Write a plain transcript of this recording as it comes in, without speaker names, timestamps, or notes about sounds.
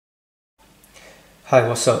Hi,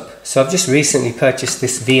 what's up? So I've just recently purchased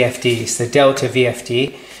this VFD. It's the Delta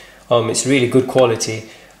VFD. It's really good quality.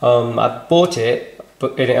 I bought it,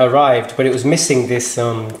 but it arrived, but it was missing this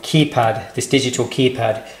keypad, this digital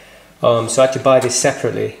keypad. So I had to buy this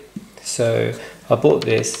separately. So I bought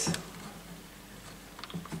this.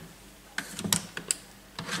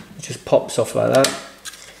 It just pops off like that.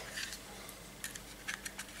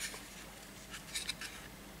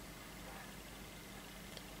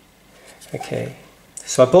 Okay.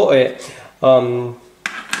 So I bought it, and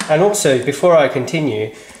also before I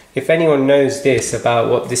continue, if anyone knows this about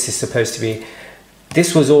what this is supposed to be,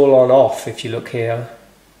 this was all on off. If you look here,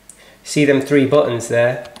 see them three buttons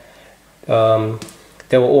there,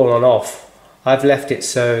 they were all on off. I've left it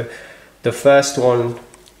so the first one,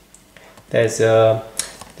 there's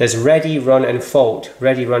ready, run and fault,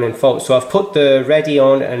 ready, run and fault. So I've put the ready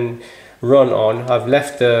on and run on. I've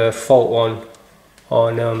left the fault one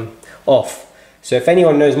on off. So if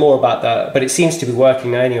anyone knows more about that, but it seems to be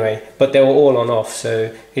working now anyway, but they were all on off.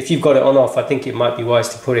 So if you've got it on off, I think it might be wise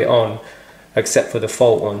to put it on, except for the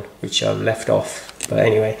fault one, which I've left off. But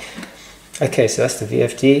anyway, okay, so that's the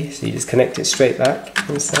VFD. So you just connect it straight back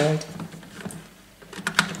inside.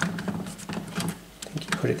 I think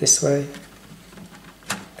you put it this way,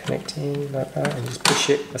 connecting like that, and just push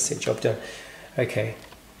it. That's it, job done. Okay,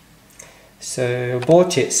 so I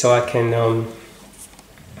bought it so I can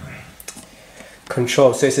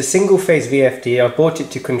control. So it's a single phase VFD. I bought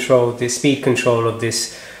it to control the speed control of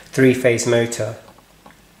this 3-phase motor,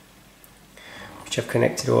 which I've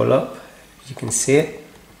connected all up. You can see it.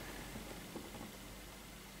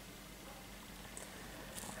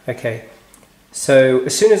 Okay, so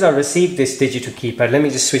as soon as I received this digital keypad, let me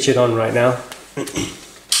just switch it on right now.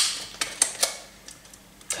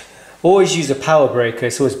 Always use a power breaker,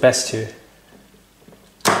 it's always best to.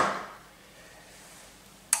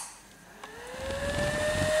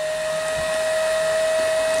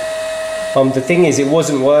 The thing is, it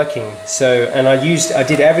wasn't working, so, and I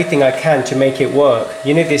did everything I can to make it work.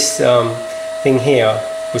 You know, this thing here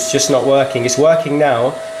was just not working. It's working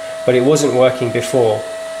now, but it wasn't working before.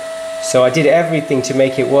 So I did everything to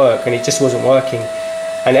make it work, and it just wasn't working.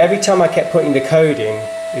 And every time I kept putting the code in,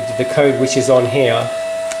 the code which is on here,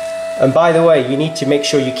 and by the way, you need to make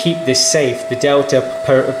sure you keep this safe, the Delta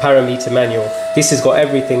parameter manual. This has got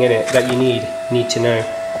everything in it that you need to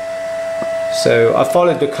know. So I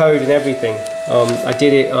followed the code and everything. I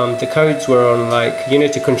did it, the codes were on, like, you know,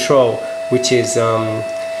 to control, which is 0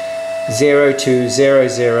 to 0,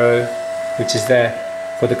 0, which is there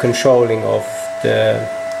for the controlling of the,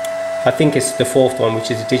 I think it's the fourth one,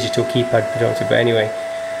 which is a digital keypad potentiometer, but anyway.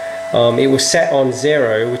 It was set on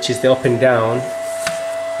 0, which is the up and down,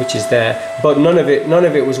 which is there, but none of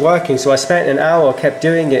it was working. So I spent an hour, kept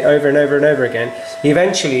doing it over and over and over again.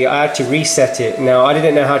 Eventually I had to reset it. Now I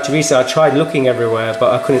didn't know how to reset. I tried looking everywhere,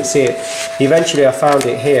 but I couldn't see it. Eventually I found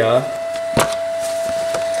it here.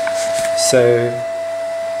 So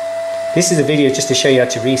this is a video just to show you how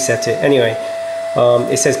to reset it. Anyway,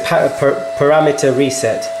 it says parameter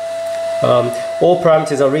reset. All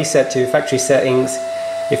parameters are reset to factory settings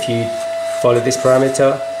if you follow this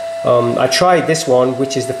parameter. I tried this one,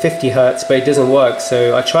 which is the 50 Hertz, but it doesn't work.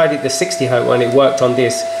 So I tried it the 60 Hertz one, it worked on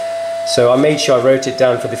this. So I made sure I wrote it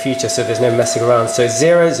down for the future so there's no messing around. So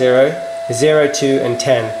 0, 0, 0, 2 and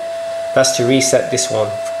 10. That's to reset this one.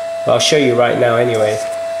 But I'll show you right now anyway.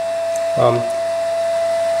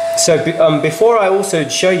 Before I also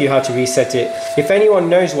show you how to reset it, if anyone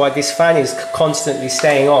knows why this fan is constantly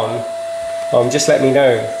staying on, just let me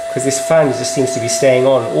know, because this fan just seems to be staying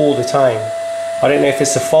on all the time. I don't know if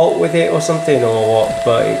it's a fault with it or something or what,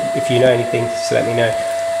 but if you know anything, just let me know.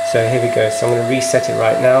 So here we go. So I'm going to reset it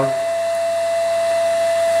right now.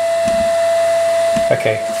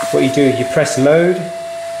 Okay, what you do, you press mode.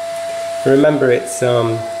 Remember, it's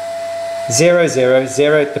 0, 0,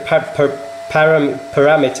 0. The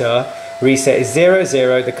parameter reset is 0,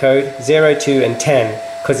 0. The code 0, 2 and 10,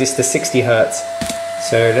 because it's the 60 Hertz.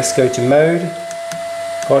 So let's go to mode.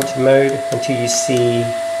 Go on to mode until you see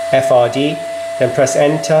FRD. Then press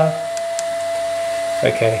enter.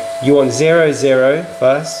 Okay, you want 0, 0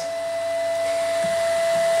 first.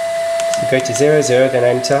 So go to 0, 0, then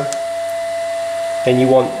enter. Then you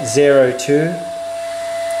want 0, 2.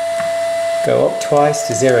 Go up twice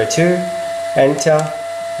to 0, 2. Enter.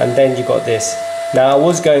 And then you got this. Now I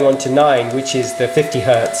was going on to 9, which is the 50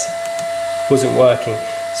 Hertz. Wasn't working.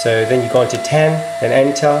 So then you go on to 10, then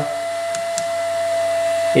enter.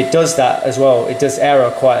 It does that as well. It does error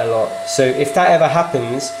quite a lot. So if that ever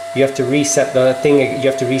happens, you have to reset the thing, you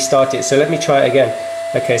have to restart it. So let me try it again.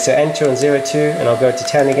 Okay, so enter on 0, 2, and I'll go to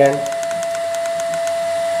 10 again.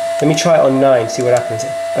 Let me try it on 9, see what happens.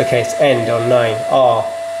 Okay, it's end on 9, R.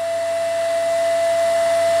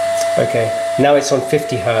 Okay, now it's on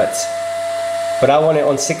 50 Hertz. But I want it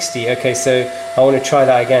on 60, okay, so I want to try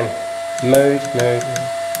that again. Mode.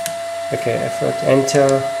 Okay,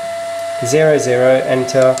 enter. 0, 0,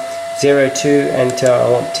 enter. 0, 2, enter. I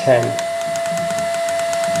want 10.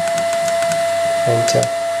 Enter.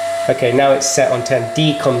 Okay, now it's set on 10.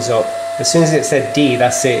 D comes up. As soon as it said D,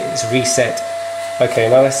 that's it. It's reset. Okay,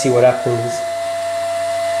 now let's see what happens.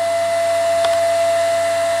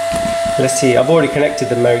 Let's see. I've already connected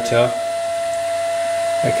the motor.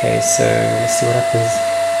 Okay, so let's see what happens.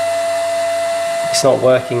 It's not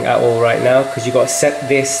working at all right now because you've got to set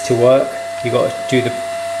this to work. You've got to do the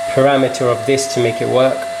parameter of this to make it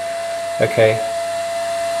work. Okay.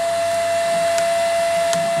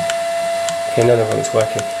 Okay, none of them is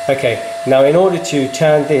working. Okay, now in order to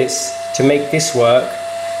turn this, to make this work,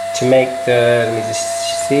 to make the, let me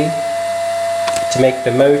just see, to make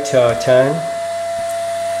the motor turn,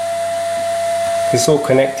 it's all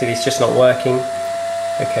connected, it's just not working.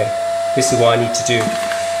 Okay, this is what I need to do.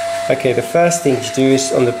 Okay, the first thing to do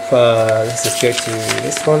is on the, let's just go to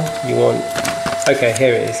this one. You want, okay,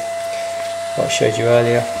 here it is. What I showed you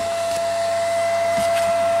earlier.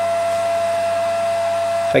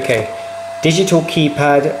 Okay, digital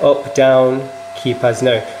keypad, up, down, keypads,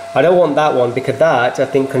 no. I don't want that one because that, I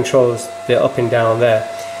think, controls the up and down there.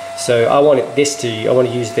 So I want this to, I want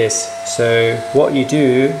to use this. So what you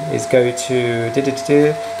do is go to,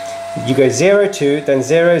 you go 0, 2, then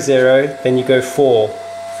 0, 0, then you go 4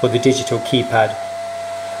 for the digital keypad.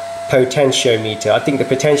 Potentiometer. I think the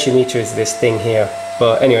potentiometer is this thing here.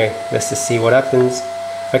 But anyway, let's just see what happens.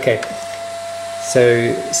 Okay,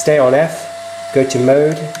 so stay on F, go to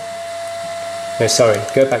mode. No, sorry,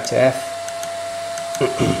 go back to F.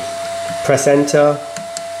 Press enter.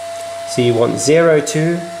 So you want 0,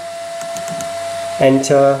 2,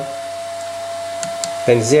 enter.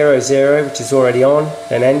 Then 0, 0, which is already on,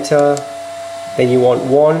 then enter. Then you want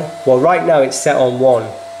 1. Well, right now it's set on 1,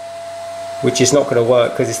 which is not going to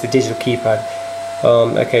work because it's the digital keypad.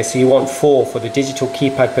 Okay, so you want 4 for the digital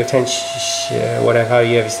keypad whatever, how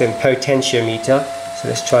you have it, potentiometer. So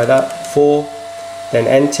let's try that. 4, then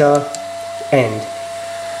enter, end.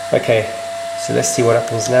 Okay, so let's see what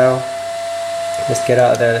happens now. Let's get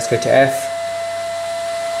out of there, let's go to F.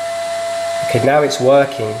 Okay, now it's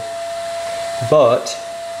working. But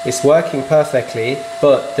it's working perfectly,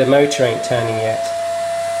 but the motor ain't turning yet.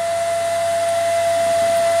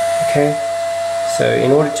 Okay, so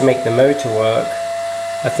in order to make the motor work,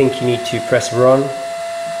 I think you need to press run,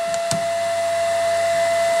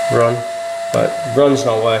 but run's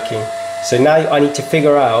not working. So now I need to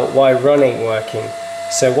figure out why run ain't working.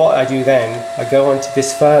 So what I do then, I go on to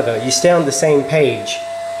this further. You stay on the same page.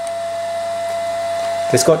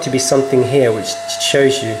 There's got to be something here which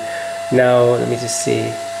shows you. Now, let me just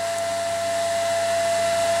see.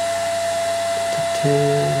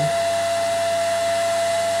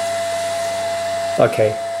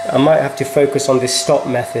 Okay, I might have to focus on this stop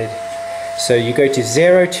method. So you go to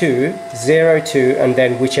 0, 2, 0, 2, and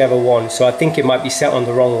then whichever one. So I think it might be set on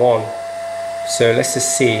the wrong one. So let's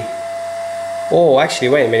just see. Oh, actually,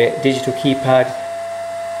 wait a minute. Digital keypad,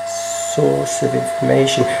 source of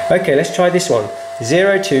information. Okay, let's try this one.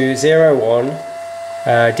 0, 2, 0, 1.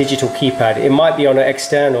 Digital keypad. It might be on an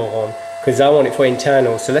external one because I want it for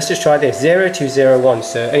internal. So let's just try this. 0, 2, 0, 1.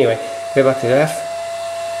 So anyway, go back to F.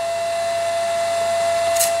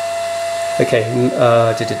 Okay,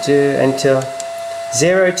 enter.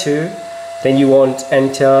 0, 2. Then you want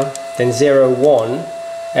enter. Then 0, 1.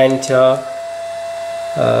 Enter.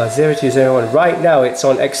 0, 2, 0, 1. Right now it's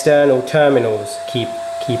on external terminals.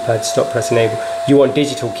 Keypad, stop, press, enable. You want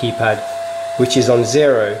digital keypad, which is on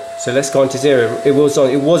 0. So let's go on to 0. It was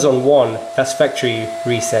on 1. That's factory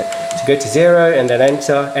reset. So go to 0 and then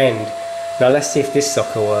enter, end. Now let's see if this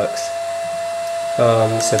sucker works.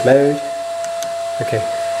 So mode. Okay.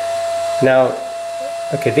 Now,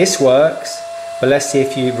 okay, this works, but let's see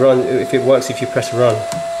if you run. If it works if you press run.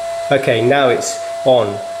 Okay, now it's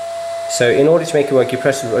on. So in order to make it work, you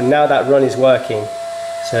press run. Now that run is working.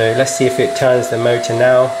 So let's see if it turns the motor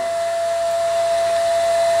now.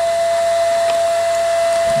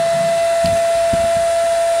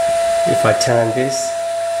 If I turn this,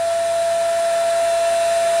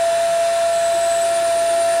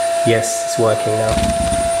 yes, it's working now.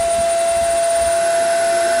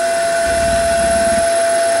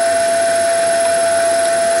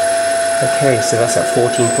 Okay, so that's at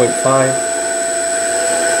 14.5.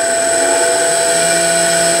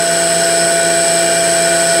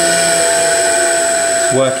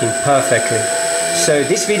 It's working perfectly. So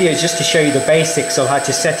this video is just to show you the basics of how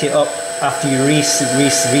to set it up after you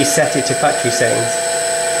reset it to factory settings.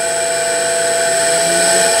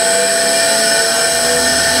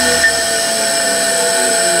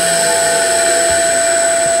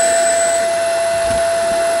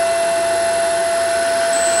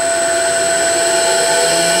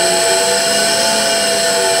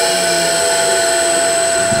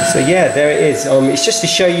 So yeah, there it is. It's just to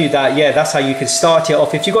show you that, yeah, that's how you can start it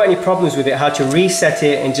off. If you've got any problems with it, how to reset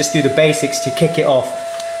it and just do the basics to kick it off.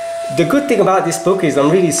 The good thing about this book is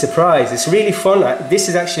I'm really surprised. It's really fun. This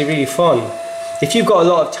is actually really fun. If you've got a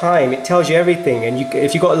lot of time, it tells you everything. And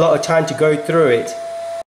if you've got a lot of time to go through it,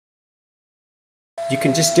 you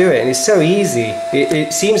can just do it. And it's so easy.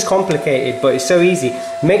 It seems complicated, but it's so easy.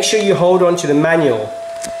 Make sure you hold on to the manual,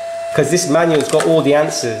 because this manual's got all the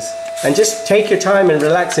answers. And just take your time and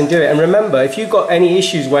relax and do it. And remember, if you've got any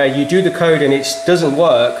issues where you do the code and it doesn't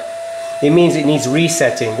work, it means it needs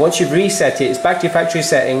resetting. Once you've reset it, it's back to your factory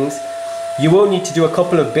settings. You will need to do a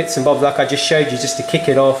couple of bits and bobs like I just showed you, just to kick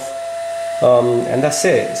it off. And that's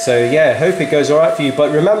it. So yeah, hope it goes alright for you. But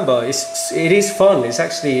remember, it is fun. It's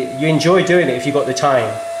actually, you enjoy doing it if you've got the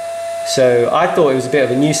time. So I thought it was a bit of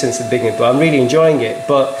a nuisance at the beginning, but I'm really enjoying it.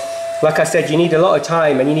 But like I said, you need a lot of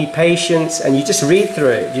time and you need patience, and you just read through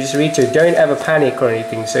it. You just read through it. Don't ever panic or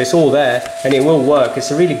anything. So it's all there and it will work. It's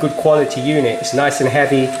a really good quality unit. It's nice and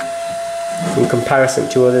heavy in comparison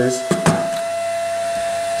to others.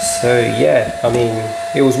 So yeah, I mean,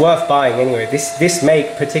 it was worth buying anyway. This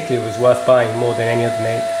make particularly was worth buying more than any other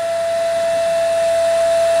make.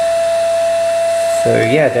 So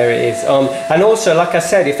yeah, there it is. And also, like I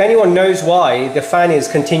said, if anyone knows why the fan is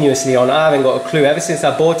continuously on, I haven't got a clue. Ever since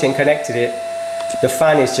I bought it and connected it, the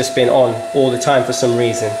fan has just been on all the time for some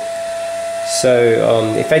reason.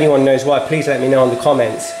 So if anyone knows why, please let me know in the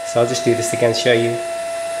comments. So I'll just do this again, show you.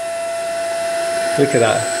 Look at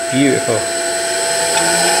that, beautiful.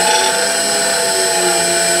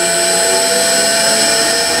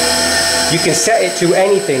 You can set it to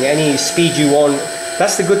anything, any speed you want.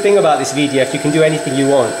 That's the good thing about this VDF, you can do anything you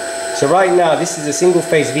want. So right now, this is a single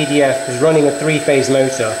phase VDF, is running a 3-phase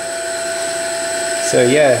motor. So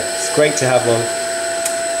yeah, it's great to have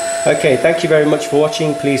one. Okay, thank you very much for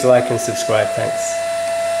watching. Please like and subscribe, thanks.